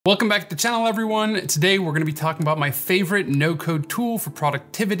Welcome back to the channel, everyone. Today we're going to be talking about my favorite no-code tool for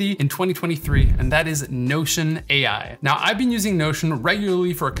productivity in 2023, and that is Notion AI. Now, I've been using Notion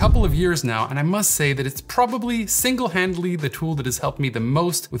regularly for a couple of years now, and I must say that it's probably single-handedly the tool that has helped me the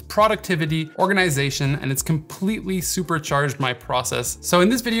most with productivity, organization, and it's completely supercharged my process. So in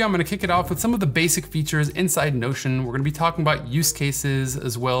this video, I'm going to kick it off with some of the basic features inside Notion. We're going to be talking about use cases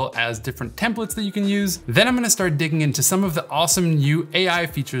as well as different templates that you can use. Then I'm going to start digging into some of the awesome new AI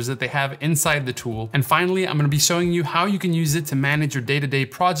features that they have inside the tool. And finally, I'm going to be showing you how you can use it to manage your day-to-day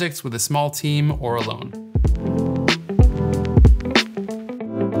projects with a small team or alone.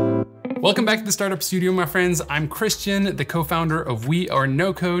 Welcome back to the Startup Studio, my friends. I'm Christian, the co-founder of We Are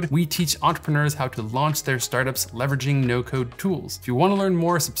No Code. We teach entrepreneurs how to launch their startups leveraging no-code tools. If you want to learn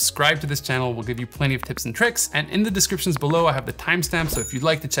more, subscribe to this channel. We'll give you plenty of tips and tricks. And in the descriptions below, I have the timestamp. So if you'd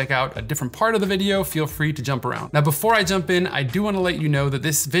like to check out a different part of the video, feel free to jump around. Now, before I jump in, I do want to let you know that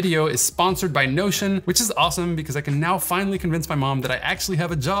this video is sponsored by Notion, which is awesome because I can now finally convince my mom that I actually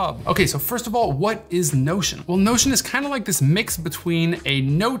have a job. Okay, so first of all, what is Notion? Well, Notion is kind of like this mix between a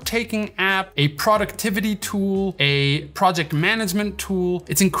note-taking app, a productivity tool, a project management tool.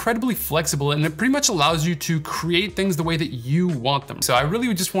 It's incredibly flexible and it pretty much allows you to create things the way that you want them. So I really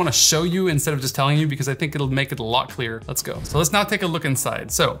would just want to show you instead of just telling you because I think it'll make it a lot clearer. Let's go. So let's now take a look inside.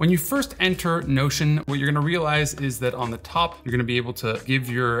 So when you first enter Notion, what you're going to realize is that on the top, you're going to be able to give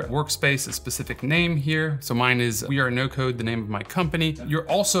your workspace a specific name here. So mine is We Are No Code, the name of my company. You're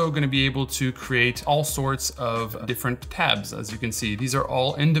also going to be able to create all sorts of different tabs. As you can see, these are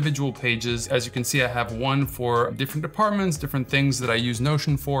all individual pages. As you can see, I have one for different departments, different things that I use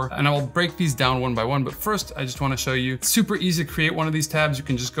Notion for, and I will break these down one by one. But first, I just want to show you, it's super easy to create one of these tabs. You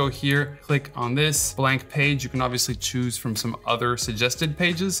can just go here, click on this blank page. You can obviously choose from some other suggested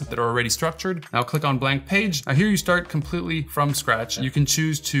pages that are already structured. Now click on blank page. Now here you start completely from scratch. You can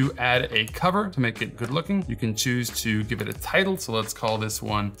choose to add a cover to make it good looking. You can choose to give it a title. So let's call this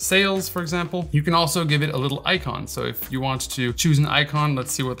one Sales, for example. You can also give it a little icon. So if you want to choose an icon,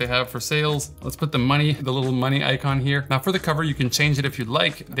 let's see what they have for sales. Let's put the little money icon here. Now for the cover, you can change it if you'd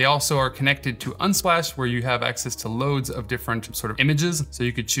like. They also are connected to Unsplash, where you have access to loads of different sort of images. So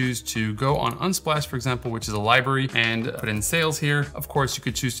you could choose to go on Unsplash, for example, which is a library, and put in sales here. Of course, you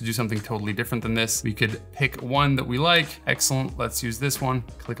could choose to do something totally different than this. We could pick one that we like. Excellent, let's use this one.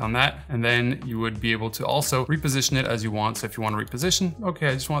 Click on that. And then you would be able to also reposition it as you want. So if you want to reposition, okay,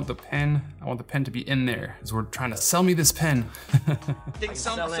 I just want the pen. I want the pen to be in there because we're trying to sell me this pen.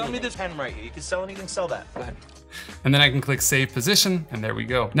 Sell me this pen right here. You can sell anything, sell that. Go ahead. And then I can click save position, and there we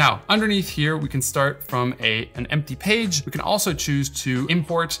go. Now, underneath here, we can start from an empty page. We can also choose to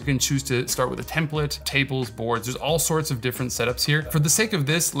import. You can choose to start with a template, tables, boards. There's all sorts of different setups here. For the sake of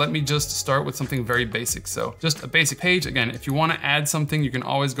this, let me just start with something very basic. So just a basic page. Again, if you want to add something, you can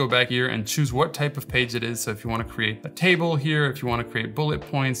always go back here and choose what type of page it is. So if you want to create a table here, if you want to create bullet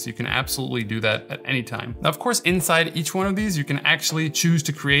points, you can absolutely do that at any time. Now, of course, inside each one of these, you can actually choose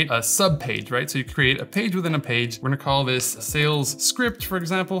to create a sub page, right? So you create a page within a page. We're going to call this sales script, for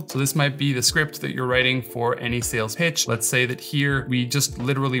example. So this might be the script that you're writing for any sales pitch. Let's say that here we just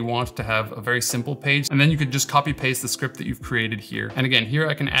literally want to have a very simple page, and then you could just copy paste the script that you've created here. And again, here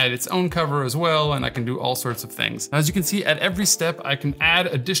I can add its own cover as well, and I can do all sorts of things. Now, as you can see, at every step, I can add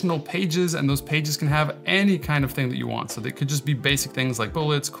additional pages, and those pages can have any kind of thing that you want. So they could just be basic things like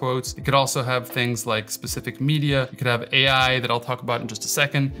bullets, quotes. It could also have things like specific media. You could have AI that I'll talk about in just a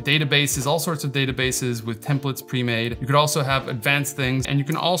second. Databases, all sorts of databases with templates pre-made. You could also have advanced things, and you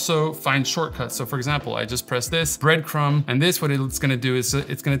can also find shortcuts. So for example, I just press this breadcrumb, and this, what it's going to do is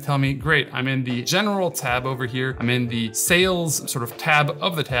it's going to tell me, great, I'm in the general tab over here. I'm in the sales sort of tab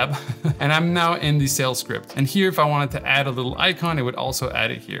of the tab, and I'm now in the sales script. And here, if I wanted to add a little icon, it would also add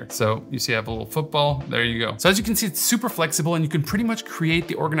it here. So you see I have a little football, there you go. So as you can see, it's super flexible, and you can pretty much create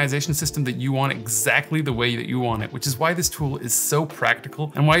the organization system that you want exactly the way that you want it, which is why this tool is so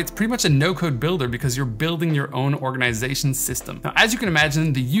practical and why it's pretty much a no-code builder, because you're building your own organization system. Now, as you can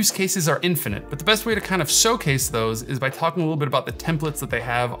imagine, the use cases are infinite, but the best way to kind of showcase those is by talking a little bit about the templates that they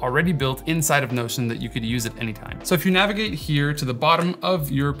have already built inside of Notion that you could use at any time. So if you navigate here to the bottom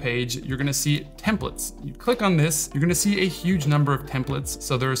of your page, you're gonna see templates. You click on this, you're gonna see a huge number of templates.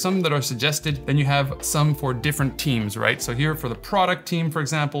 So there are some that are suggested, then you have some for different teams, right? So here for the product team, for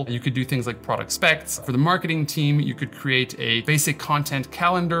example, you could do things like product specs. For the marketing team, you could create a basic content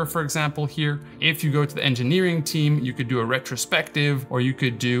calendar, for example, here. If you go to the engineering engineering team, you could do a retrospective, or you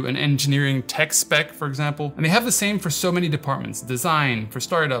could do an engineering tech spec, for example. And they have the same for so many departments: design, for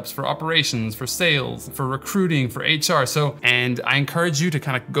startups, for operations, for sales, for recruiting, for HR. And I encourage you to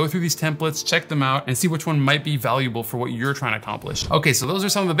kind of go through these templates, check them out, and see which one might be valuable for what you're trying to accomplish. Okay, so those are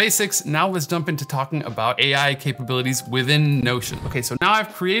some of the basics. Now let's jump into talking about AI capabilities within Notion. Okay, so now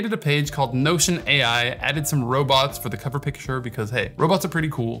I've created a page called Notion AI, added some robots for the cover picture because, hey, robots are pretty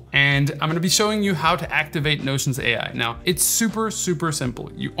cool. And I'm gonna be showing you how to activate Notion's AI. Now, it's super, super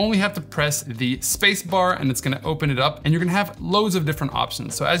simple. You only have to press the space bar and it's gonna open it up, and you're gonna have loads of different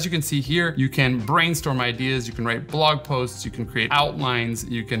options. So as you can see here, you can brainstorm ideas, you can write blog posts, you can create outlines,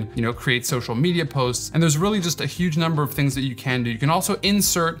 you can, create social media posts, and there's really just a huge number of things that you can do. You can also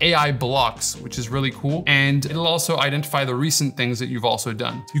insert AI blocks, which is really cool, and it'll also identify the recent things that you've also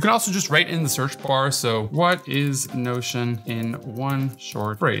done. You can also just write in the search bar, so what is Notion in one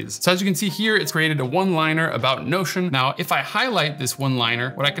short phrase? So as you can see here, it's created a one-liner about Notion. Now, if I highlight this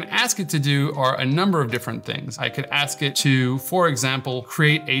one-liner, what I can ask it to do are a number of different things. I could ask it to, for example,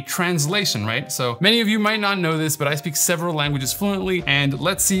 create a translation, right? So many of you might not know this, but I speak several languages fluently, and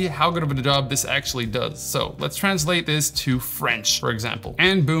let's see how good of a job this actually does. So let's translate this to French, for example,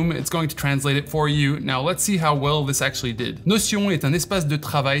 and boom, it's going to translate it for you. Now let's see how well this actually did. Notion est un espace de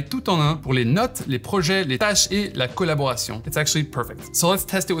travail tout en un pour les notes, les projets, les tâches et la collaboración. It's actually perfect. So let's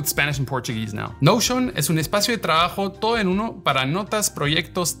test it with Spanish and Portuguese now. Notion es un espacio de trabajo todo en uno para notas,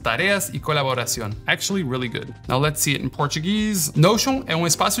 proyectos, tareas y colaboración. Actually really good. Now let's see it in Portuguese. Notion é um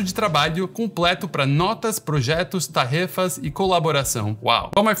espaço de trabalho completo para notas, projetos, tarefas e colaboração.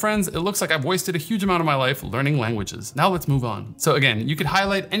 Wow. Well, my friends, it looks like I've wasted a huge amount of my life learning languages. Now let's move on. So again, you could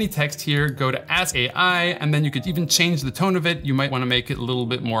highlight any text here, go to Ask AI, and then you could even change the tone of it. You might want to make it a little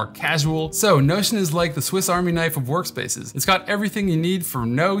bit more casual. So Notion is like the Swiss Army knife of workspaces. It's got everything you need for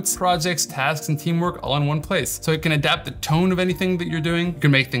notes, projects, tasks, and teamwork all in one place. So it can adapt the tone of anything that you're doing. You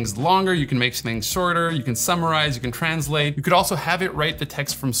can make things longer, you can make things shorter, you can summarize, you can translate. You could also have it write the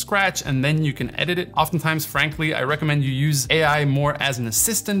text from scratch and then you can edit it. Oftentimes, frankly, I recommend you use AI more as an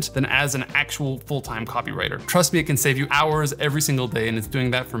assistant than as an actual full-time copywriter. Trust me, it can save you hours every single day, and it's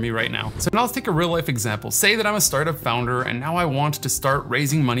doing that for me right now. So now let's take a real life example. Say that I'm a startup founder and now I want to start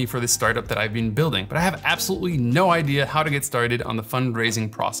raising money for this startup that I've been building, but I have absolutely no idea how to get started on the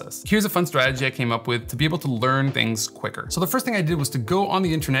fundraising process. Here's a fun strategy I came up with to be able to learn things quicker. So the first thing I did was to go on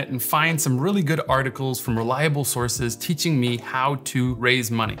the internet and find some really good articles from reliable sources teaching me how to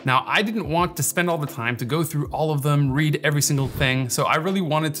raise money. Now, I didn't want to spend all the time to go through all of them, read every single thing, so I really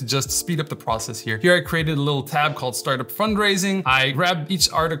wanted to just speed up the process here. Here I created a little tab called Startup Fundraising. I grabbed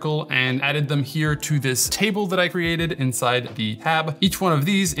each article and added them here to this table that I created inside the tab. Each one of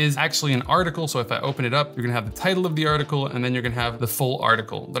these is actually an article, so if I open it up, you're gonna have the title of the article and then you're gonna have the full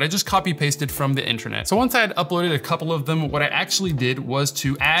article that I just copy pasted from the internet. So once I had uploaded a couple of them, what I actually did was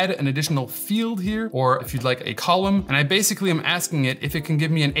to add an additional field here, or if you'd like a column, and I basically am asking it if it can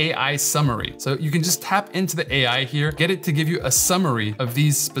give me an AI summary. So you can just tap into the AI here, get it to give you a summary of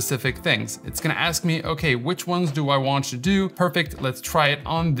these specific things. It's gonna ask me, okay, which ones do I want to do? Perfect, let's try it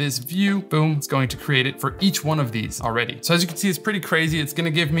on this view. Boom, it's going to create it for each one of these already. So as you can see, it's pretty crazy. It's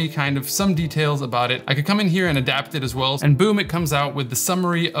gonna give me kind of some details about it. I could come in here and adapt it as well, and boom, it comes out with the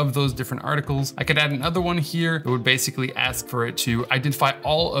summary of those different articles. I could add another one here that would basically ask for it to identify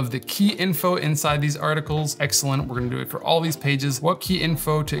all of the key info inside these articles. Excellent, we're gonna do it for all these pages. What key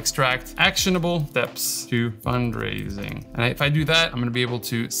info to extract? Actionable steps to fundraising. And if I do that, I'm gonna be able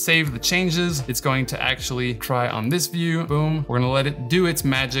to save the changes. It's going to actually try on this view. Boom, we're gonna let it do its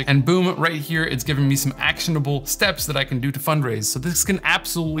magic. And boom, right here, it's giving me some actionable steps that I can do to fundraise. So this can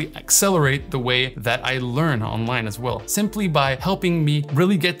absolutely accelerate the way that I learn online as well, simply by helping me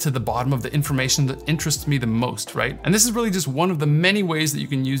really get to the bottom of the information that interests me the most, right? And this is really just one of the many ways that you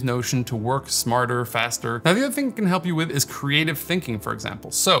can use Notion to work smarter, faster. Now, the other thing it can help you with is creative thinking, for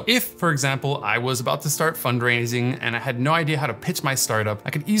example. So if, for example, I was about to start fundraising and I had no idea how to pitch my startup, I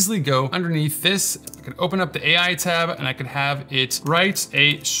could easily go underneath this, I could open up the AI tab and I could have it write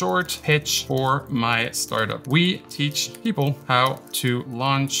a short pitch for my startup. We teach people how to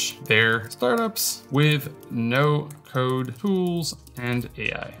launch their startups with no-code tools and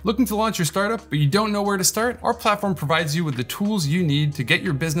AI. Looking to launch your startup, but you don't know where to start? Our platform provides you with the tools you need to get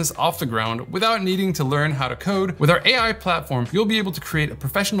your business off the ground without needing to learn how to code. With our AI platform, you'll be able to create a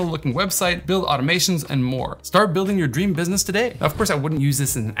professional looking website, build automations, and more. Start building your dream business today. Now, of course, I wouldn't use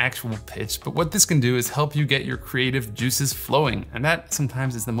this in an actual pitch, but what this can do is help you get your creative juices flowing. And that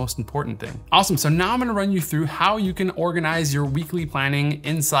sometimes is the most important thing. Awesome, so now I'm gonna run you through how you can organize your weekly planning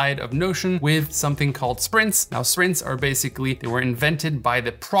inside of Notion with something called sprints. Now, sprints are basically, they were invented invented by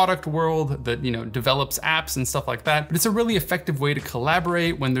the product world that, develops apps and stuff like that. But it's a really effective way to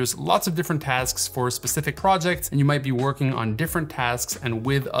collaborate when there's lots of different tasks for specific projects and you might be working on different tasks and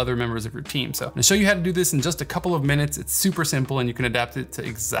with other members of your team. So I'm gonna show you how to do this in just a couple of minutes. It's super simple and you can adapt it to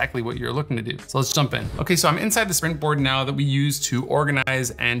exactly what you're looking to do. So let's jump in. Okay, so I'm inside the sprint board now that we use to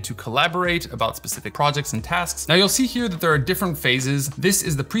organize and to collaborate about specific projects and tasks. Now you'll see here that there are different phases. This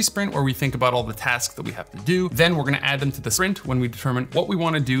is the pre-sprint where we think about all the tasks that we have to do. Then we're gonna add them to the sprint when we determine what we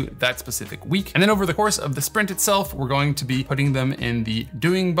wanna do that specific week. And then over the course of the sprint itself, we're going to be putting them in the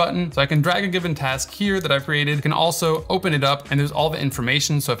doing button. So I can drag a given task here that I've created. I can also open it up and there's all the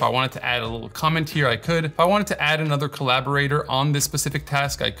information. So if I wanted to add a little comment here, I could. If I wanted to add another collaborator on this specific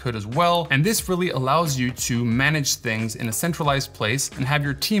task, I could as well. And this really allows you to manage things in a centralized place and have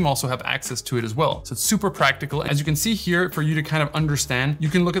your team also have access to it as well. So it's super practical. As you can see here, for you to kind of understand, you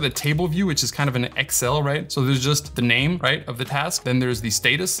can look at the table view, which is kind of an Excel, right? So there's just the name, right, of the task. Then there's the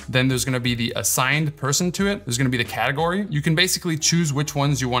status. Then there's gonna be the assigned person to it. There's gonna be the category. You can basically choose which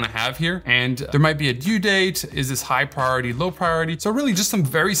ones you wanna have here. And there might be a due date. Is this high priority, low priority? So really just some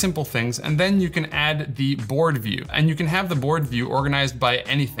very simple things. And then you can add the board view and you can have the board view organized by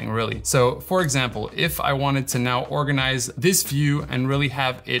anything really. So for example, if I wanted to now organize this view and really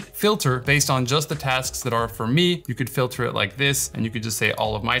have it filter based on just the tasks that are for me, you could filter it like this and you could just say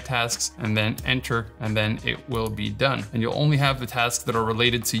all of my tasks and then enter and then it will be done. And you'll only have the tasks that are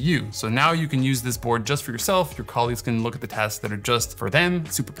related to you. So now you can use this board just for yourself. Your colleagues can look at the tasks that are just for them.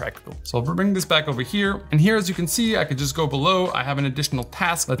 Super practical. So I'll bring this back over here. And here, as you can see, I could just go below. I have an additional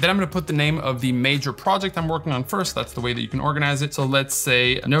task. Then I'm gonna put the name of the major project I'm working on first. That's the way that you can organize it. So let's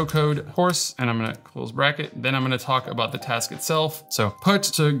say no-code course, and I'm gonna close bracket. Then I'm gonna talk about the task itself. So put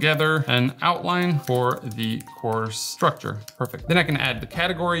together an outline for the course structure. Perfect. Then I can add the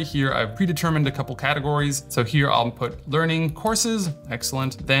category here. I've predetermined a couple categories. So here I'll put learning courses.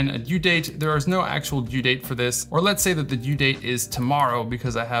 Excellent. Then a due date. There is no actual due date for this. Or let's say that the due date is tomorrow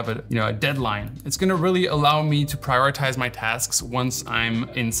because I have a deadline. It's gonna really allow me to prioritize my tasks once I'm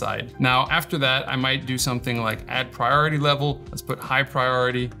inside. Now, after that, I might do something like add priority level. Let's put high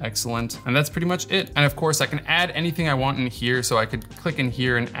priority. Excellent. And that's pretty much it. And of course I can add anything I want in here. So I could click in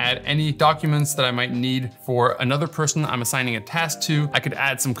here and add any documents that I might need for another person I'm assigning a task to. I could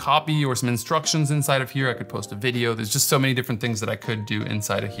add some copy or some instructions inside of here. I could post a video. There's just so many different things that I could do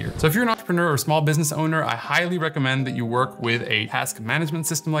inside of here. So if you're an entrepreneur or small business owner, I highly recommend that you work with a task management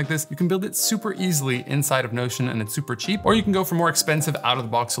system like this. You can build it super easily inside of Notion and it's super cheap, or you can go for more expensive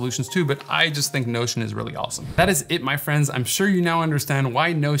out-of-the-box solutions too, but I just think Notion is really awesome. That is it, my friends. I'm sure you now understand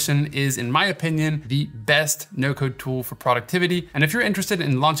why Notion is, in my opinion, the best no-code tool for productivity. And if you're interested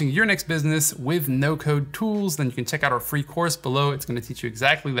in launching your next business with no-code tools, then you can check out our free course below. It's gonna teach you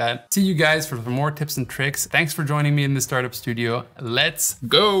exactly that. See you guys for more tips and tricks. Thanks for joining me in the startup studio. Let's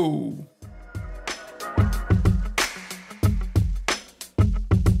go.